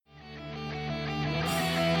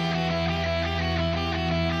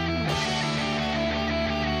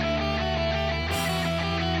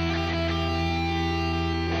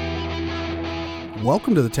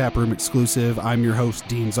Welcome to the Taproom Exclusive. I'm your host,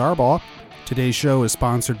 Dean Zarbaugh. Today's show is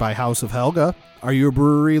sponsored by House of Helga. Are you a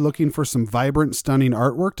brewery looking for some vibrant, stunning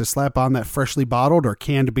artwork to slap on that freshly bottled or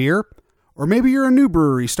canned beer? Or maybe you're a new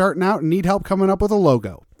brewery starting out and need help coming up with a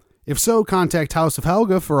logo. If so, contact House of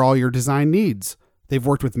Helga for all your design needs. They've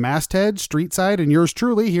worked with Masthead, Streetside, and yours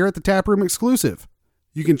truly here at the Taproom Exclusive.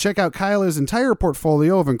 You can check out Kyla's entire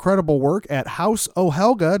portfolio of incredible work at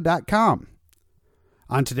houseohelga.com.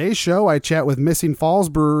 On today's show, I chat with Missing Falls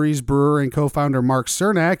Brewery's brewer and co-founder Marc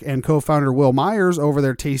Cernak and co-founder Will Myers over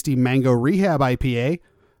their tasty Mango Rehab IPA.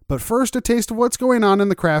 But first, a taste of what's going on in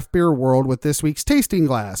the craft beer world with this week's Tasting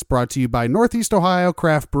Glass, brought to you by Northeast Ohio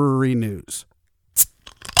Craft Brewery News.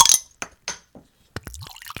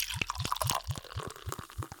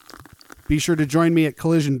 Be sure to join me at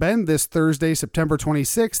Collision Bend this Thursday, September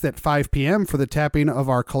 26th at 5 p.m. for the tapping of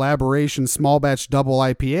our collaboration small batch double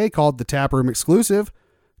IPA called the Taproom Exclusive.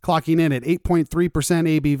 Clocking in at 8.3%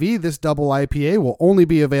 ABV, this double IPA will only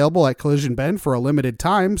be available at Collision Bend for a limited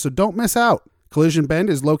time, so don't miss out. Collision Bend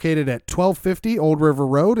is located at 1250 Old River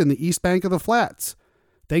Road in the East Bank of the Flats.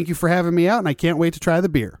 Thank you for having me out, and I can't wait to try the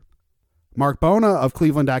beer. Marc Bona of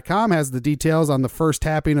Cleveland.com has the details on the first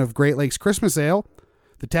tapping of Great Lakes Christmas Ale.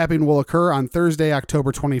 The tapping will occur on Thursday,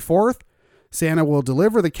 October 24th. Santa will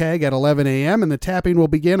deliver the keg at 11 a.m., and the tapping will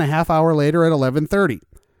begin a half hour later at 11:30.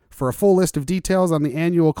 For a full list of details on the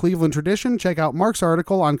annual Cleveland tradition, check out Mark's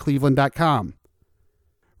article on Cleveland.com.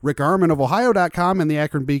 Rick Armon of Ohio.com and the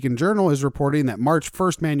Akron Beacon Journal is reporting that March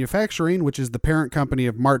First Manufacturing, which is the parent company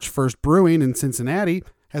of March First Brewing in Cincinnati,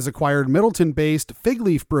 has acquired Middleton-based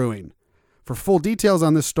FigLeaf Brewing. For full details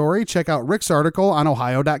on this story, check out Rick's article on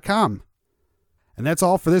Ohio.com. And that's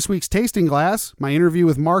all for this week's Tasting Glass. My interview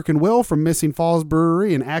with Marc and Will from Missing Falls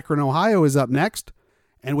Brewery in Akron, Ohio is up next.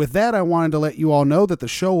 And with that, I wanted to let you all know that the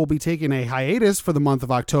show will be taking a hiatus for the month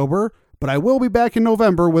of October, but I will be back in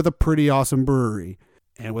November with a pretty awesome brewery.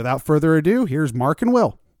 And without further ado, here's Marc and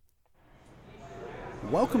Will.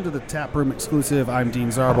 Welcome to the Taproom Exclusive. I'm Dean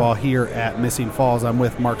Zarbaugh here at Missing Falls. I'm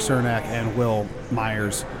with Marc Cernak and Will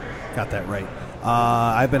Myers. Got that right.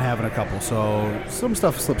 I've been having a couple, so some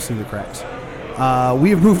stuff slips through the cracks.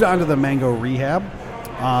 We have moved on to the Mango Rehab.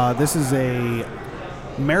 This is a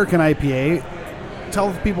American IPA.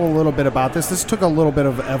 Tell people a little bit about this. This took a little bit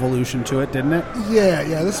of evolution to it, didn't it?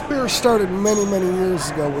 Yeah. This beer started many years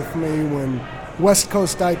ago with me when West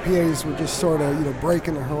Coast IPAs were just sort of,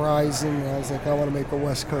 breaking the horizon. And I was like, I want to make a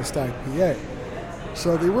West Coast IPA.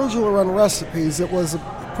 So the original run recipes, it was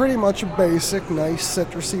pretty much a basic, nice,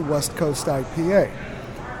 citrusy West Coast IPA.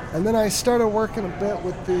 And then I started working a bit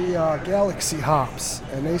with the Galaxy hops,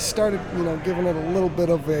 and they started, giving it a little bit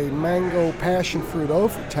of a mango passion fruit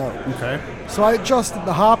overtone. Okay. So I adjusted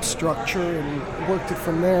the hop structure and worked it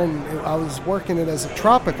from there, and I was working it as a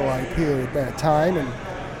tropical IPA at that time, and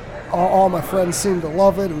all my friends seemed to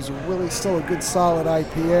love it. It was really still a good, solid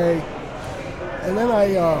IPA. And then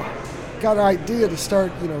I got an idea to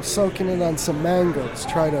start, soaking it on some mangoes,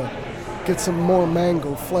 try to get some more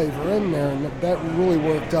mango flavor in there, and that really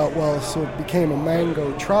worked out well, so it became a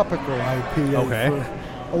mango tropical IPA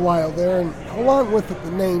for a while there, and along with it,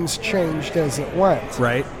 the names changed as it went.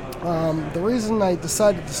 Right. The reason I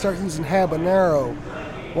decided to start using habanero,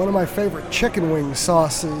 one of my favorite chicken wing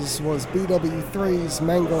sauces was BW3's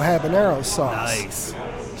mango habanero sauce. Nice.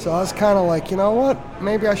 So I was kind of like, you know what,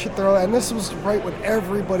 maybe I should throw, and this was right when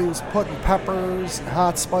everybody was putting peppers and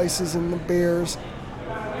hot spices in the beers.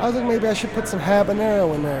 I was like, maybe I should put some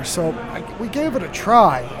habanero in there. So we gave it a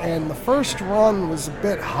try, and the first run was a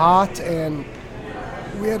bit hot, and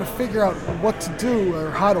we had to figure out what to do or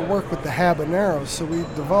how to work with the habanero. So we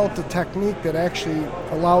developed a technique that actually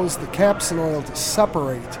allows the capsaicin oil to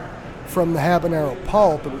separate from the habanero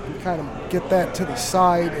pulp, and we can kind of get that to the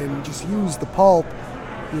side and just use the pulp,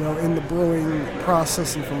 in the brewing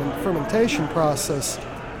process and fermentation process.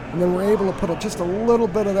 And then we're able to put just a little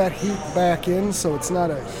bit of that heat back in, so it's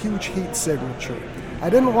not a huge heat signature. I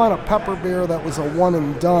didn't want a pepper beer that was a one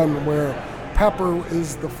and done where pepper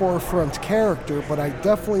is the forefront character, but I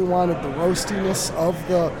definitely wanted the roastiness of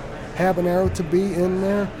the habanero to be in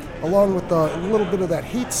there, along with a little bit of that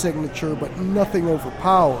heat signature, but nothing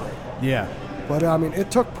overpowering. Yeah. But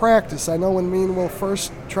it took practice. I know when me and Will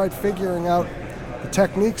first tried figuring out the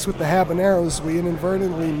techniques with the habaneros, we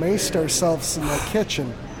inadvertently maced ourselves in the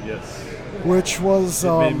kitchen. Yes. Which was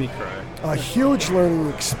made me cry. A huge learning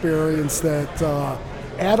experience that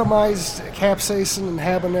atomized capsaicin and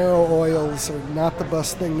habanero oils are not the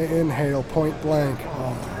best thing to inhale, point blank.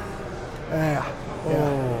 That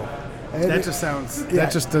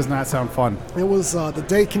just does not sound fun. It was, the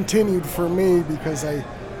day continued for me because I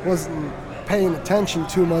wasn't paying attention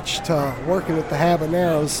too much to working with the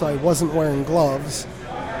habaneros, so I wasn't wearing gloves.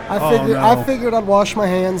 I figured I'd wash my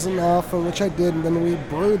hands enough, and which I did, and then we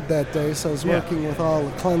brewed that day, so I was working with all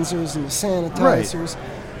the cleansers and the sanitizers.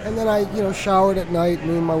 Right. And then I, showered at night.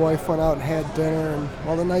 Me and my wife went out and had dinner, and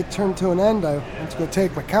while the night turned to an end, I went to go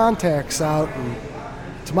take my contacts out, and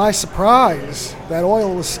to my surprise, that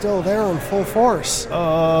oil was still there in full force.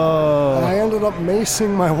 Oh. And I ended up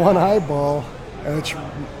macing my one eyeball, and it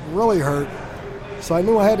really hurt. So I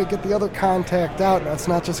knew I had to get the other contact out. That's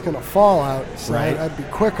not just going to fall out. So right. I'd be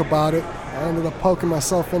quick about it. I ended up poking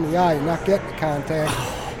myself in the eye, not getting the contact,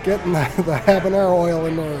 getting the habanero oil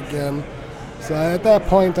in there again. So at that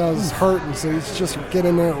point, I was hurting, so you just get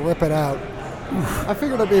in there and rip it out. I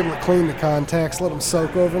figured I'd be able to clean the contacts, let them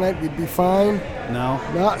soak overnight, we'd be fine. No.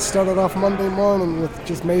 Started off Monday morning with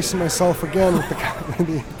just macing myself again with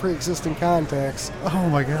the pre-existing contacts. Oh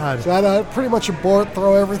my God. So I'd pretty much abort,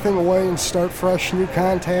 throw everything away, and start fresh, new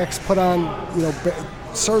contacts, put on,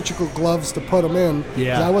 surgical gloves to put them in.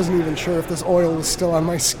 Yeah. 'Cause I wasn't even sure if this oil was still on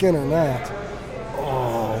my skin or not.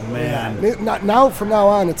 Oh man. Yeah. From now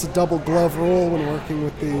on, it's a double glove rule when working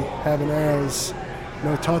with the habaneros.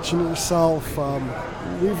 No touching yourself.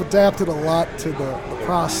 We've adapted a lot to the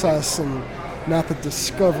process and not the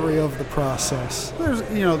discovery of the process.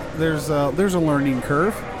 There's a learning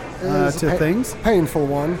curve to things. Painful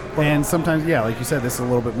one. And sometimes, like you said, this is a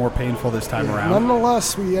little bit more painful this time around.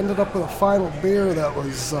 Nonetheless, we ended up with a final beer that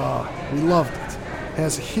was, we loved it. It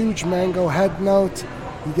has a huge mango head note.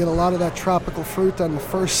 You get a lot of that tropical fruit on the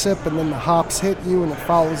first sip, and then the hops hit you, and it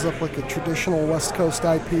follows up like a traditional West Coast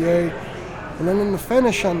IPA. And then in the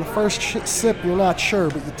finish, on the first sip, you're not sure,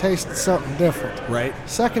 but you tasted something different. Right.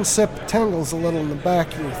 Second sip tingles a little in the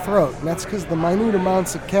back of your throat, and that's because the minute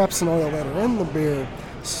amounts of capsaicin oil that are in the beer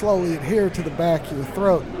slowly adhere to the back of your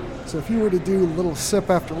throat. So if you were to do little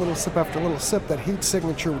sip after little sip after little sip, that heat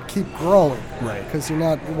signature would keep growing. Right. Because you're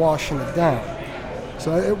not washing it down.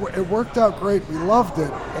 So it worked out great. We loved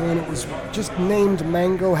it, and it was just named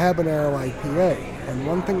Mango Habanero IPA. And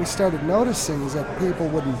one thing we started noticing is that people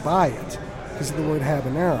wouldn't buy it because of the word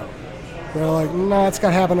habanero. They're like, nah, it's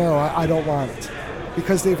got habanero, I don't want it.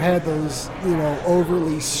 Because they've had those,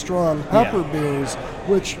 overly strong pepper beers,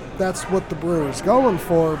 which that's what the brewer's going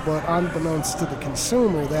for, but unbeknownst to the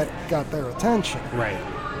consumer, that got their attention. Right.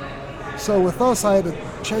 So with us, I had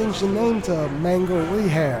to change the name to Mango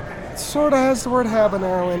Rehab. It sort of has the word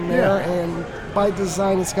habanero in there, and by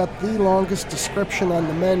design, it's got the longest description on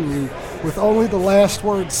the menu, with only the last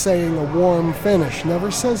word saying a warm finish.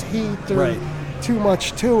 Never says heat or too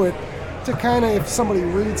much to it. To kind of, if somebody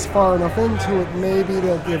reads far enough into it, maybe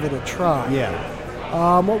they'll give it a try.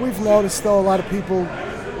 Yeah. What we've noticed, though, a lot of people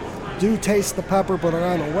do taste the pepper but are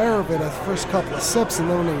unaware of it at the first couple of sips, and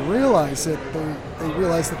then when they realize it, they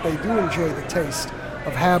realize that they do enjoy the taste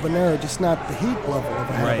of habanero, just not the heat level of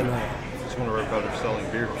a habanero. It's one of our better selling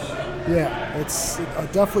beers. Yeah, it's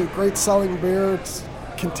definitely a great selling beer. It's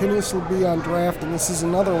continuously be on draft, and this is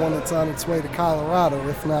another one that's on its way to Colorado,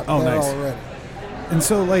 if not there already. And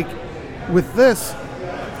so, with this,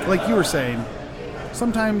 like you were saying,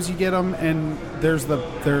 sometimes you get them and they're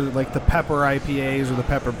like the pepper IPAs or the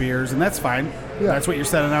pepper beers, and that's fine. Yeah. That's what you're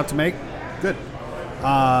setting out to make. Good.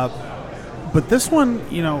 But this one,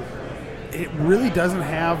 it really doesn't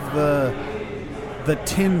have the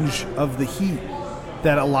tinge of the heat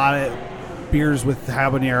that a lot of beers with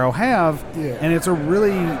habanero have. Yeah. And it's a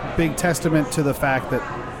really big testament to the fact that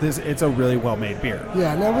it's a really well-made beer.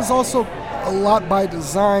 Yeah, and that was also a lot by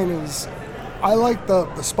design. Is I like the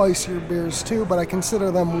spicier beers too, but I consider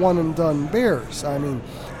them one-and-done beers. I mean,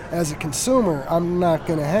 as a consumer, I'm not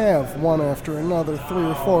going to have one after another, 3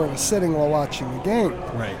 or 4 in a sitting while watching the game.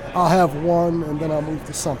 Right. I'll have one, and then I'll move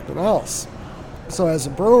to something else. So as a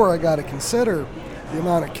brewer, I got to consider the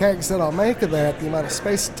amount of kegs that I'll make of that, the amount of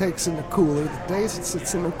space it takes in the cooler, the days it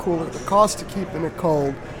sits in the cooler, the cost of keeping it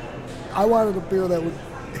cold. I wanted a beer that would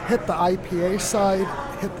hit the IPA side,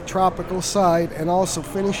 hit the tropical side, and also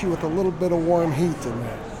finish you with a little bit of warm heat in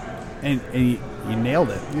there. And you nailed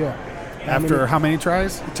it. Yeah. After how many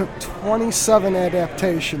tries? It took 27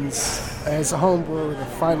 adaptations as a home brewer to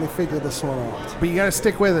finally figure this one out. But you got to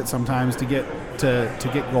stick with it sometimes to get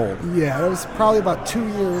gold. Yeah, it was probably about 2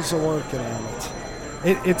 years of working on it.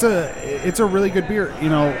 It's a really good beer.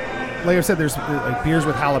 Like I said, there's beers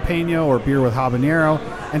with jalapeno or beer with habanero,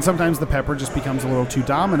 and sometimes the pepper just becomes a little too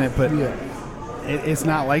dominant. But it's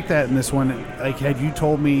not like that in this one. Like had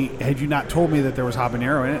you not told me that there was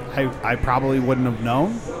habanero in it, I probably wouldn't have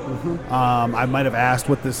known. Mm-hmm. I might have asked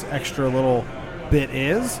what this extra little bit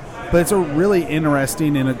is, but it's a really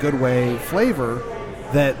interesting, in a good way, flavor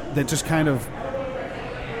that just kind of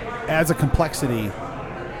adds a complexity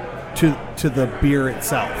to the beer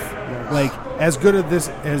itself. Yes. Like as good as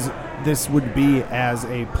this would be as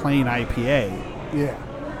a plain IPA. Yeah.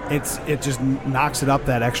 It just knocks it up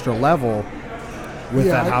that extra level with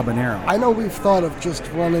that habanero. I know we've thought of just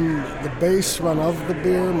running the base run of the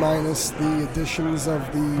beer minus the additions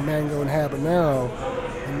of the mango and habanero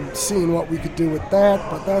and seeing what we could do with that,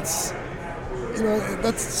 but that's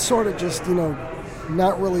sort of just,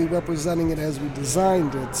 not really representing it as we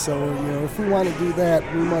designed it. So, if we want to do that,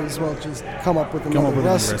 we might as well just come up with another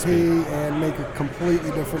recipe and make a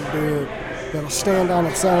completely different beer that'll stand on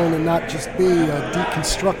its own and not just be a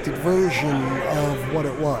deconstructed version of what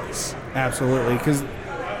it was. Absolutely, because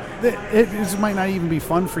it might not even be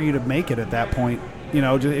fun for you to make it at that point.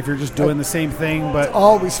 If you're just doing the same thing, but it's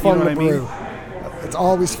always fun to brew. I mean? It's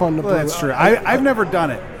always fun to brew. That's true. I've never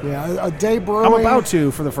done it. Yeah, a day brewing. I'm about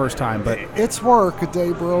to for the first time, but it's work, a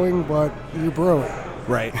day brewing, but you're brewing.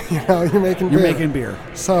 Right. You're making beer. You're making beer.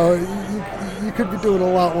 So you could be doing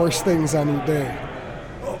a lot worse things on your day.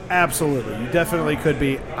 Absolutely. You definitely could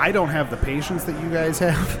be. I don't have the patience that you guys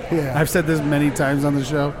have. Yeah. I've said this many times on the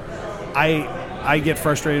show. I get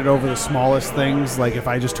frustrated over the smallest things. Like if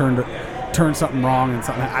I just turn something wrong and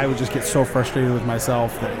something, I would just get so frustrated with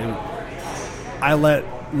myself that I let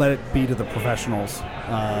it be to the professionals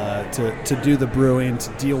to do the brewing,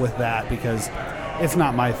 to deal with that, because it's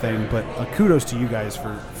not my thing. But kudos to you guys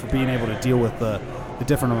for being able to deal with the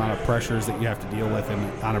different amount of pressures that you have to deal with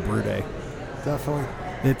on a brew day. Definitely.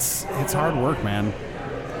 It's hard work, man.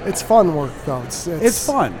 It's fun work, though. It's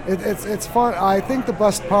fun. It's fun. I think the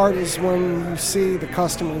best part is when you see the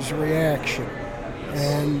customer's reaction.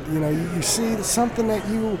 And, you see something that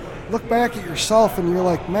you look back at yourself and you're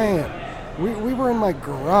like, man, we were in my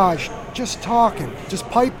garage just talking, just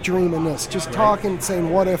pipe dreaming this, just talking, saying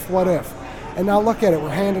what if. And now look at it, we're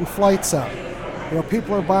handing flights out.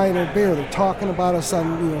 People are buying our beer. They're talking about us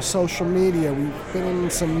on, social media. We've been in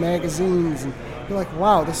some magazines, and you're like,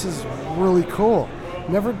 wow, this is really cool.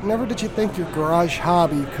 Never did you think your garage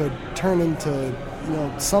hobby could turn into,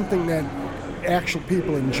 something that actual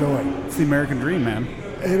people enjoy. It's the American dream, man.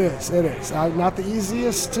 It is. Not the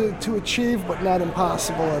easiest to achieve, but not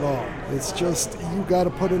impossible at all. It's just you got to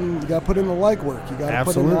put in the legwork. You got to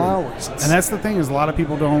put in the hours. And that's the thing is a lot of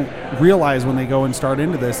people don't realize when they go and start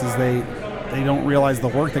into this is they don't realize the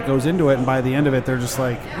work that goes into it, and by the end of it, they're just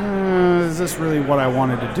like, is this really what I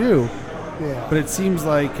wanted to do? Yeah. But it seems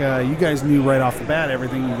like you guys knew right off the bat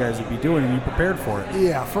everything you guys would be doing, and you prepared for it.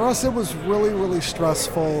 Yeah, for us it was really, really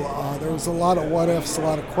stressful. There was a lot of what-ifs, a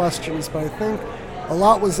lot of questions, but I think a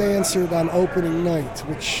lot was answered on opening night,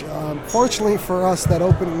 which fortunately for us, that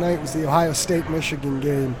opening night was the Ohio State-Michigan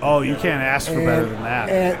game. Oh, you can't ask for better than that.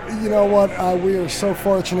 And you know what? We are so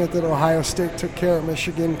fortunate that Ohio State took care of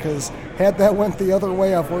Michigan, because had that went the other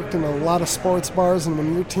way, I've worked in a lot of sports bars, and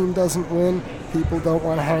when your team doesn't win, people don't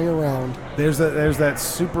want to hang around. There's that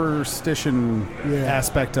superstition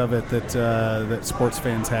aspect of it that sports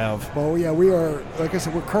fans have. Well, yeah, we are, like I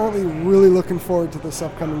said, we're currently really looking forward to this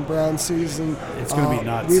upcoming Brown season. It's going to be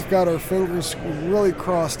nuts. We've got our fingers really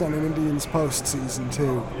crossed on an Indians postseason,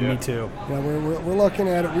 too. Me too. Yeah, we're looking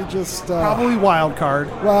at it. We just... probably wild card.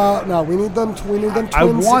 Well, no, we need them Twins. I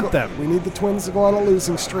want them. We need the Twins to go on a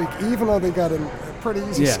losing streak, even though they got a pretty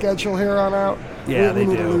easy schedule here on out. Yeah, we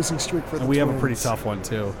need do. a losing streak for the we Twins. have a pretty tough one,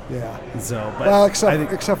 too. Yeah. So, but well,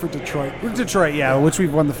 except for Detroit. Detroit, yeah, which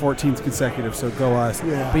we've won the 14th consecutive, so go us.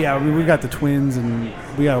 Yeah. But yeah, we got the Twins, and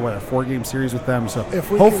we got a 4-game series with them. So if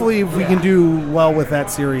we can do well with that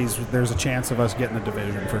series, there's a chance of us getting the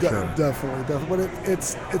division for sure. Definitely. But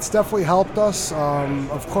it's definitely helped us.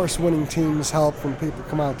 Of course, winning teams help when people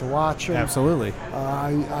come out to watch them. Absolutely.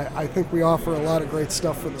 I think we offer a lot of great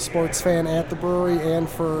stuff for the sports fan at the brewery, and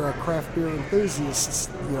for craft beer enthusiasts,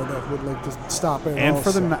 that would like to stop in. And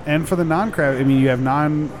also. for the non-craft, I mean, you have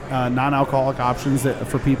non-alcoholic options that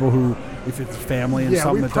for people who, if it's family and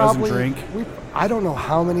something that doesn't drink. I don't know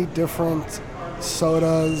how many different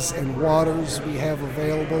sodas and waters we have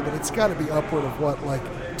available, but it's got to be upward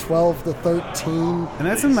of 12 to 13. And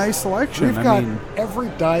that's a nice selection. We've got every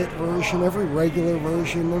diet version, every regular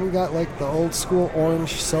version. Then we got the old school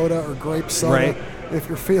orange soda or grape soda. Right. If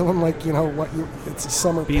you're feeling it's a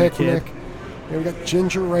summer Being picnic. We got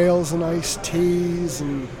ginger ales and iced teas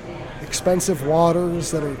and expensive waters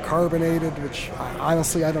that are carbonated, which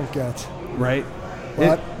honestly I don't get. Right.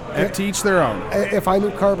 But to each their own. If I knew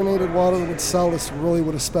carbonated water would sell, this really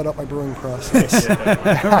would have sped up my brewing process.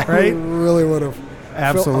 Right? I really would have.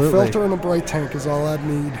 Absolutely. A filter and a bright tank is all I'd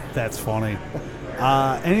need. That's funny.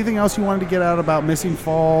 Anything else you wanted to get out about Missing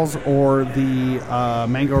Falls or the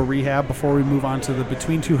Mango Rehab before we move on to the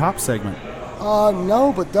Between Two Hops segment?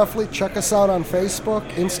 No, but definitely check us out on Facebook,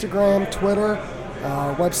 Instagram, Twitter.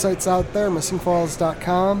 Our website's out there,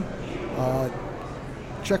 missingfalls.com.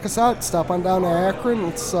 Check us out. Stop on down to Akron.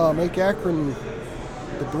 Let's make Akron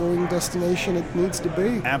the brewing destination it needs to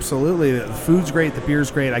be. Absolutely. The food's great. The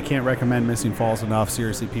beer's great. I can't recommend Missing Falls enough.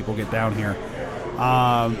 Seriously, people, get down here.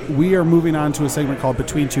 We are moving on to a segment called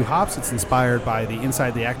Between Two Hops. It's inspired by the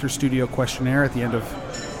Inside the Actor Studio questionnaire at the end of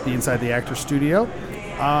the Inside the Actor Studio.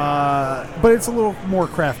 But it's a little more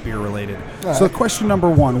craft beer related. All So right. question number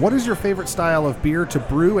 1, what is your favorite style of beer to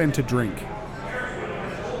brew and to drink?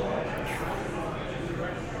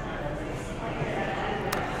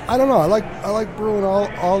 I don't know. I like brewing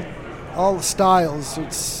all the styles.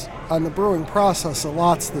 It's on the brewing process. A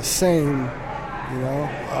lot's the same, you know.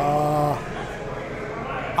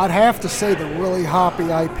 I'd have to say the really hoppy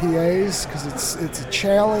IPAs because it's a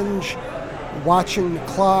challenge. Watching the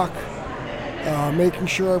clock, making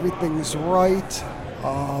sure everything's right.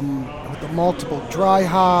 With the multiple dry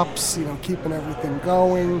hops, you know, keeping everything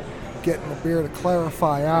going, getting the beer to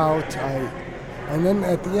clarify out. And then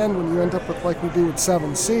at the end, when you end up with like we do with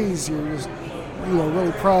 7 Seas, you're just, you know,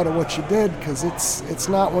 really proud of what you did because it's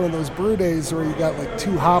not one of those brew days where you got like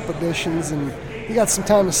 2 hop additions and you got some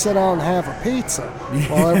time to sit down and have a pizza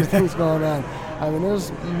while everything's going on. I mean,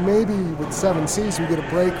 there's maybe with 7 Seas we get a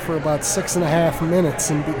break for about 6.5 minutes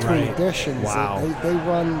in between additions. Wow. They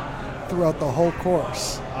run throughout the whole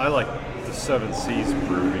course. I like the 7 Seas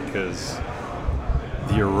brew because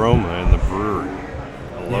the aroma in the brewery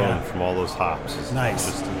alone from all those hops is Nice.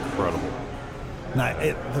 just incredible.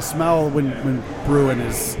 The smell when brewing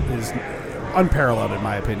is unparalleled in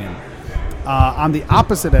my opinion. On the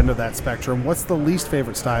opposite end of that spectrum, what's the least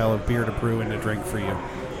favorite style of beer to brew and to drink for you?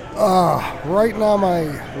 Right now,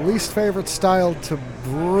 my least favorite style to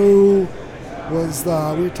brew was,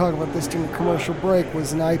 we were talking about this during the commercial break,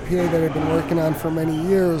 was an IPA that I've been working on for many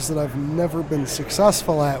years that I've never been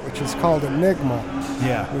successful at, which is called Enigma.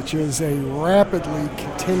 Yeah. Which is a rapidly,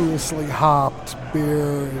 continuously hopped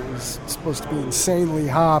beer. It was supposed to be insanely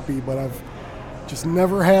hoppy, but I've just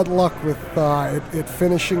never had luck with it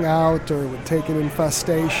finishing out, or it would take an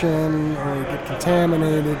infestation, or get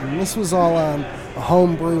contaminated. And this was all on a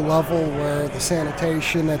homebrew level where the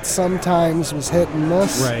sanitation at sometimes was hit and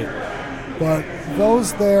miss. Right. But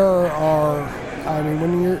those there are, I mean,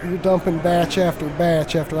 when you're dumping batch after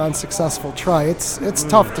batch after unsuccessful try, it's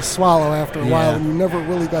tough to swallow after a while, and you never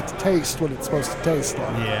really got to taste what it's supposed to taste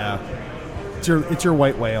like. Yeah. It's your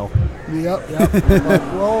white whale. Yep. But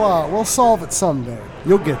we'll solve it someday.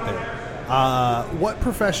 You'll get there. What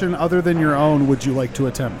profession other than your own would you like to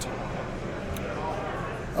attempt?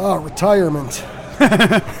 Retirement.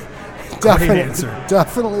 Great answer.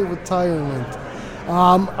 Definitely retirement.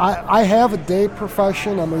 I have a day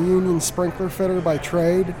profession. I'm a union sprinkler fitter by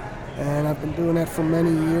trade, and I've been doing that for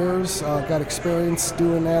many years. Got experience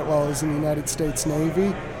doing that while I was in the United States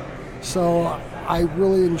Navy. So I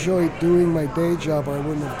really enjoy doing my day job, or I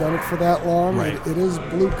wouldn't have done it for that long. Right. It is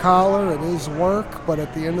blue collar, it is work, but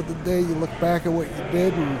at the end of the day, you look back at what you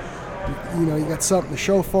did, and you got something to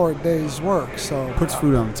show for a day's work. So Puts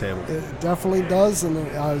food on the table. it definitely does, and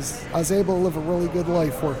I was able to live a really good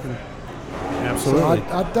life working. Absolutely.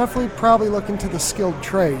 So I'd definitely probably look into the skilled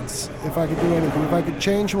trades if I could do anything. If I could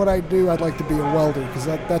change what I do, I'd like to be a welder because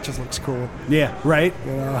that just looks cool. Yeah, right?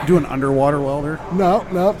 Yeah. Do an underwater welder? No,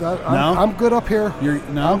 I'm good up here.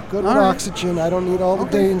 No? I'm good with All right. oxygen. I don't need all the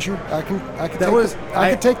danger. I can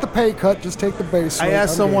take the pay cut. Just take the base. I rate.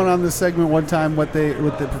 asked I'm someone good. on this segment one time what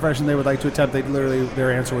the profession they would like to attempt.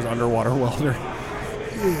 Their answer was underwater welder.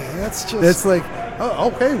 Yeah, that's just. It's like,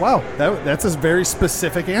 oh, okay, wow. That's a very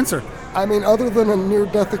specific answer. I mean, other than a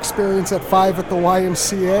near-death experience at 5 at the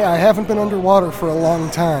YMCA, I haven't been underwater for a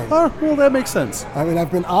long time. Oh, well, that makes sense. I mean,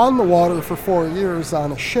 I've been on the water for 4 years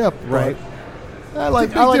on a ship. Right. I like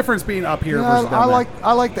It's a big difference being up here versus down there.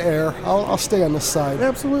 I like the air. I'll stay on this side.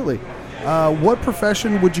 Absolutely. What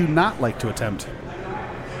profession would you not like to attempt?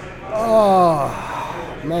 Oh,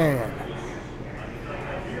 man.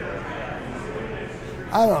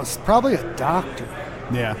 I don't know. It's probably a doctor.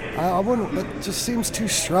 Yeah. I wouldn't. It just seems too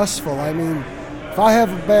stressful. I mean, if I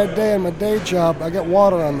have a bad day on my day job, I get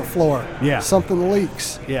water on the floor. Yeah. Something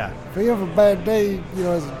leaks. Yeah. If you have a bad day,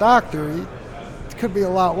 as a doctor, it could be a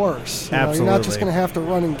lot worse. You're not just Absolutely. going to have to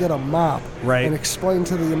run and get a mop Right. and explain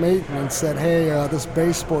to the maintenance that, hey, this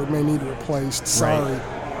baseboard may need replaced. Sorry. Right.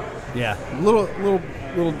 Yeah.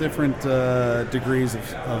 Little different degrees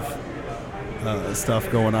of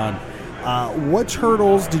stuff going on. What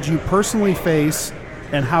hurdles did you personally face,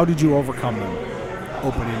 and how did you overcome them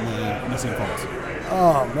opening the Missing Falls?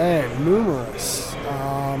 Oh, man, numerous.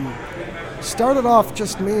 Started off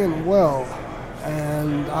just me and Will.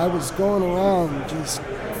 And I was going around just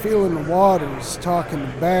feeling the waters, talking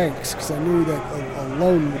to banks, because I knew that a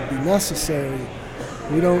loan would be necessary.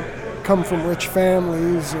 We don't come from rich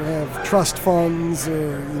families or have trust funds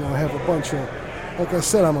or have a bunch of, like I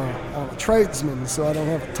said, I'm a tradesman, so I don't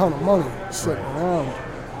have a ton of money sitting around.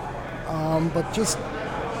 But just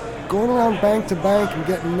going around bank to bank and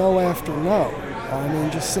getting no after no. I mean,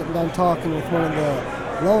 just sitting down talking with one of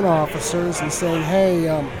the loan officers and saying, hey,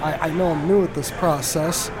 I know I'm new at this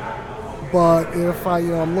process, but if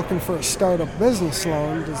I'm looking for a startup business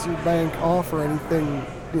loan, does your bank offer anything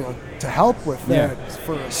to help with that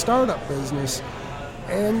for a startup business?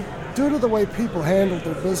 And due to the way people handled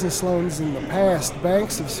their business loans in the past,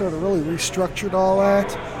 banks have sort of really restructured all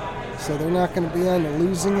that, so they're not going to be on the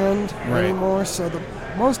losing end anymore. So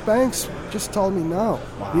most banks just told me no.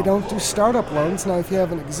 Wow. We don't do startup loans. Now, if you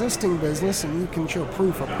have an existing business and you can show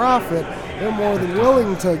proof of profit, they're more than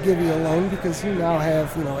willing to give you a loan because you now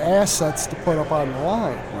have assets to put up on the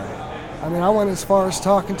line. Right. I mean, I went as far as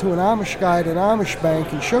talking to an Amish guy at an Amish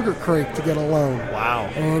bank in Sugar Creek to get a loan. Wow.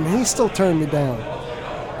 And he still turned me down.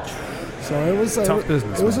 So it was tough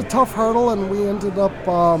business. It was a tough hurdle, and we ended up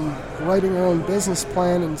writing our own business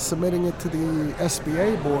plan and submitting it to the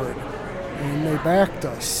SBA board, and they backed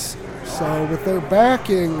us. So with their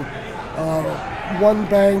backing, one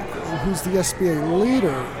bank, who's the SBA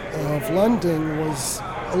leader of lending, was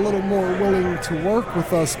a little more willing to work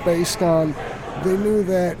with us based on they knew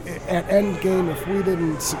that at endgame, if we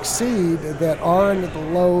didn't succeed, that our end of the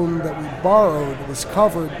loan that we borrowed was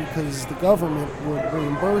covered because the government would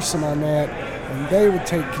reimburse them on that, and they would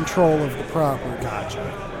take control of the property.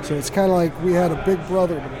 Gotcha. So it's kind of like we had a big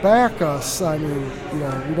brother to back us. I mean,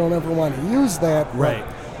 we don't ever want to use that. Right.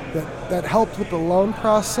 That helped with the loan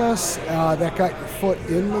process. That got your foot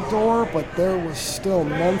in the door, but there was still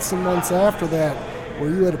months and months after that where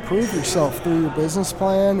you had to prove yourself through your business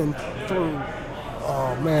plan and through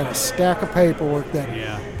a stack of paperwork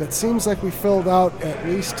that seems like we filled out at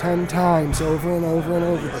least 10 times over and over and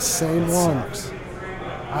over the same one. Sucks.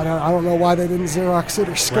 I don't know why they didn't Xerox it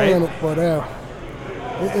or scan it, but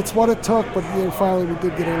it's what it took. But finally we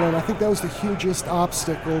did get a loan. I think that was the hugest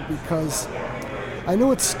obstacle because I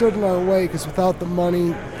knew it stood in our way because without the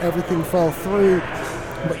money everything fell through.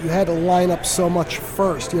 But you had to line up so much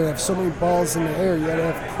first. You had to have so many balls in the air. You had to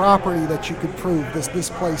have property that you could prove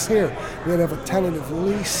this place here. We had to have a tentative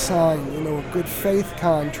lease signed, good faith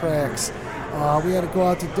contracts. We had to go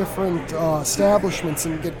out to different establishments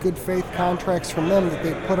and get good faith contracts from them that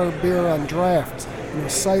they'd put our beer on draft,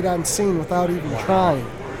 sight unseen without even trying.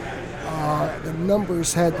 The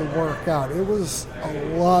numbers had to work out. It was a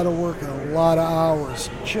lot of work and a lot of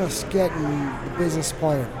hours just getting the business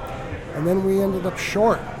plan. And then we ended up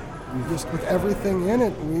short. Just with everything in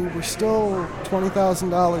it, we were still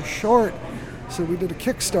 $20,000 short. So we did a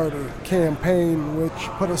Kickstarter campaign, which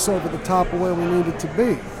put us over the top of where we needed to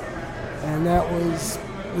be. And that was,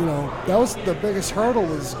 that was the biggest hurdle,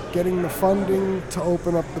 was getting the funding to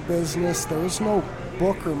open up the business. There was no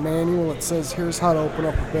book or manual that says, here's how to open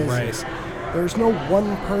up a business. Right. There's no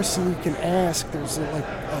one person you can ask. There's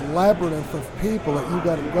a labyrinth of people that you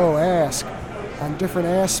got to go ask on different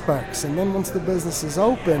aspects. And then once the business is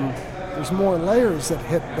open, there's more layers that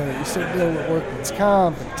hit there. You start dealing with workman's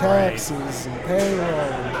comp and taxes and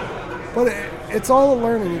payroll. But it's all a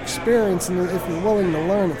learning experience, and if you're willing to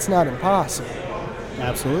learn, it's not impossible.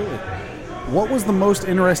 Absolutely. What was the most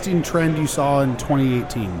interesting trend you saw in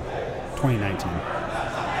 2019?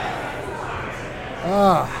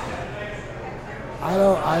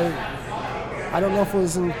 I don't know if it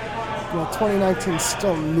was in 2019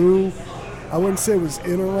 still new. I wouldn't say it was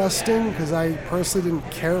interesting because I personally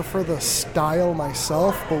didn't care for the style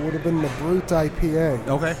myself, but would have been the Brute IPA.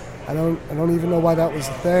 Okay. I don't even know why that was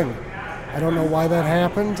a thing. I don't know why that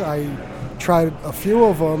happened. I tried a few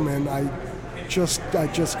of them and I just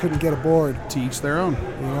couldn't get aboard. To each their own.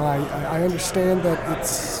 I understand that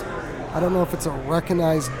I don't know if it's a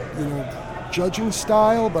recognized judging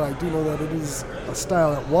style, but I do know that it is a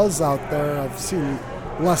style that was out there. I've seen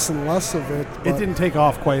less and less of it. It didn't take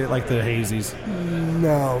off quite like the hazies.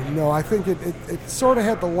 No. I think it sort of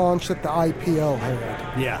had the launch that the IPL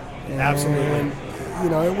had. Yeah, absolutely. And,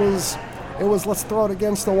 it was let's throw it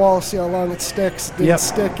against the wall, see how long it sticks. It didn't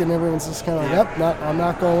stick, and everyone's just kind of like, I'm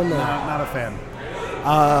not going there. Not a fan.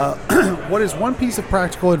 What is one piece of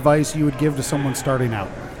practical advice you would give to someone starting out?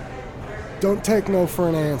 Don't take no for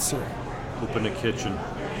an answer. Open a kitchen.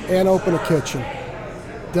 And open a kitchen.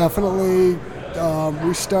 Definitely.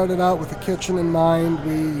 We started out with a kitchen in mind.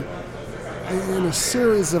 in a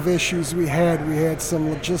series of issues we had some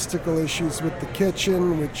logistical issues with the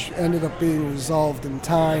kitchen, which ended up being resolved in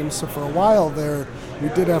time. So for a while there, we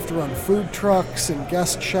did have to run food trucks and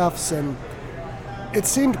guest chefs, and it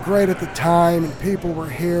seemed great at the time, and people were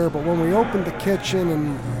here. But when we opened the kitchen,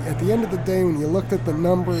 and at the end of the day, when you looked at the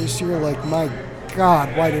numbers, you're like, my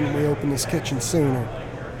God, why didn't we open this kitchen sooner?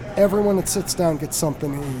 Everyone that sits down gets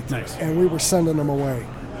something to eat. Nice. And we were sending them away.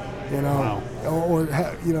 Wow. Or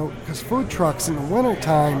because food trucks in the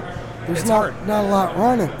wintertime, there's It's not hard. a lot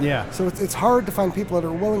running. Yeah. So it's hard to find people that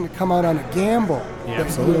are willing to come out on a gamble. Yeah, that,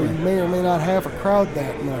 absolutely. You may or may not have a crowd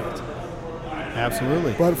that night.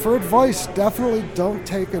 Absolutely. But for advice, definitely don't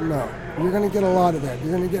take a no. You're going to get a lot of that.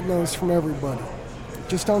 You're going to get no's from everybody.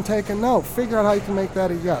 Just don't take a no. Figure out how you can make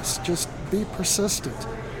that a yes. Just be persistent.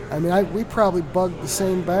 I mean, we probably bugged the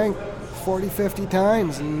same bank 40, 50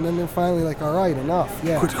 times, and then they're finally like, all right, enough.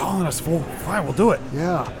 Yeah. Quit calling us, fool. Fine, we'll do it.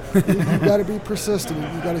 Yeah. you got to be persistent.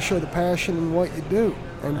 You got to show the passion in what you do.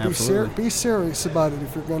 And be serious about it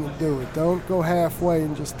if you're going to do it. Don't go halfway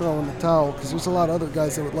and just throw in the towel, because there's a lot of other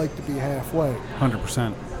guys that would like to be halfway.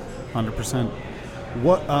 100%. 100%.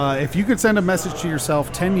 What if you could send a message to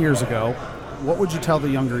yourself 10 years ago, what would you tell the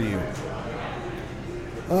younger you?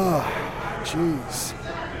 Jeez.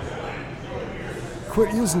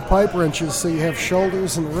 Quit using pipe wrenches so you have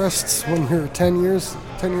shoulders and wrists when you're 10 years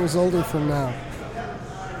older from now.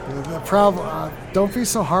 The problem, don't be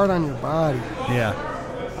so hard on your body. Yeah.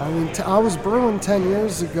 I mean, I was brewing 10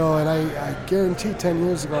 years ago, and I guarantee 10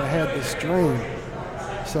 years ago I had this dream.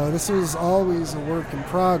 So this was always a work in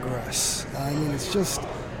progress. I mean, it's just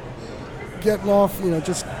getting off,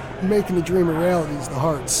 just making the dream a reality is the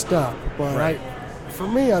hard step. But Right. for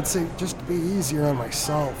me, I'd say just to be easier on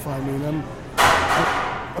myself. I mean,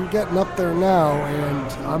 I'm getting up there now,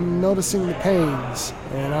 and I'm noticing the pains,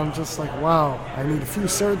 and I'm just like, wow, I need a few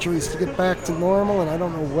surgeries to get back to normal, and I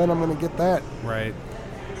don't know when I'm going to get that. Right.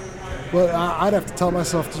 But I'd have to tell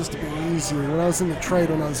myself just to be easier. When I was in the trade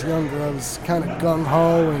when I was younger, I was kind of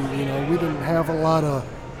gung-ho, and we didn't have a lot of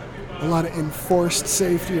enforced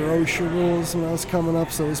safety or OSHA rules when I was coming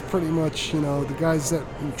up, so it was pretty much, the guys that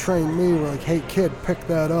trained me were like, hey kid, pick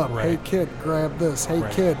that up. Right. Hey kid, grab this. Hey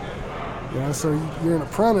Right. kid. So you're an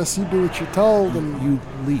apprentice, you do what you're told, and You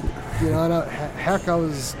leap. and heck, I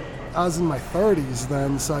was in my 30s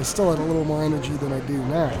then, so I still had a little more energy than I do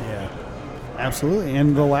now. Yeah. Absolutely.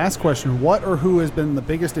 And the last question, what or who has been the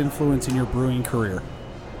biggest influence in your brewing career?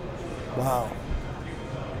 Wow.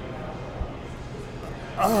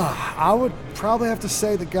 I would probably have to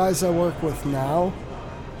say the guys I work with now,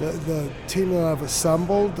 the team that I've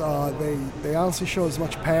assembled, they honestly show as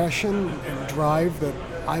much passion and drive that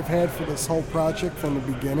I've had for this whole project from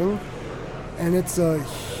the beginning. And it's a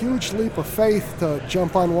huge leap of faith to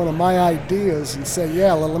jump on one of my ideas and say,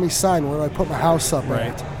 yeah, let me sign. Where do I put my house up Right.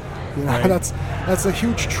 at? Right. That's a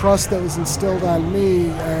huge trust that was instilled on me,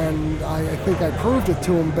 and I think I proved it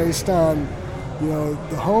to them based on,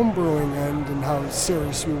 the home brewing end and how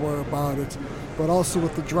serious we were about it, but also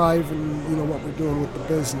with the drive and, what we're doing with the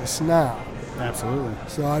business now. Absolutely.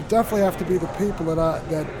 So I definitely have to be the people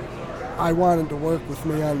that I wanted to work with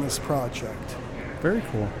me on this project. Very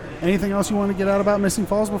cool. Anything else you want to get out about Missing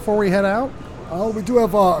Falls before we head out? We do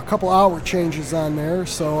have a couple hour changes on there.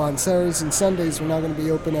 So on Saturdays and Sundays, we're now going to be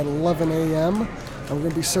open at 11 a.m. And we're going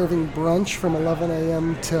to be serving brunch from 11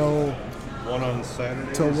 a.m. till 1 on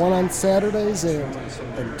Saturdays. Till 1 on Saturdays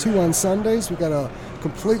and 2 on Sundays. We've got a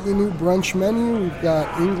completely new brunch menu. We've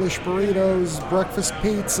got English burritos, breakfast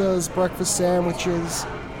pizzas, breakfast sandwiches.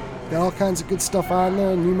 Got all kinds of good stuff on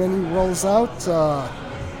there. New menu rolls out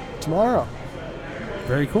tomorrow.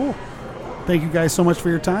 Very cool. Thank you guys so much for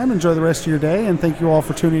your time. Enjoy the rest of your day, and thank you all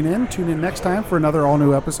for tuning in. Tune in next time for another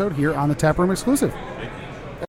all-new episode here on the Taproom Exclusive.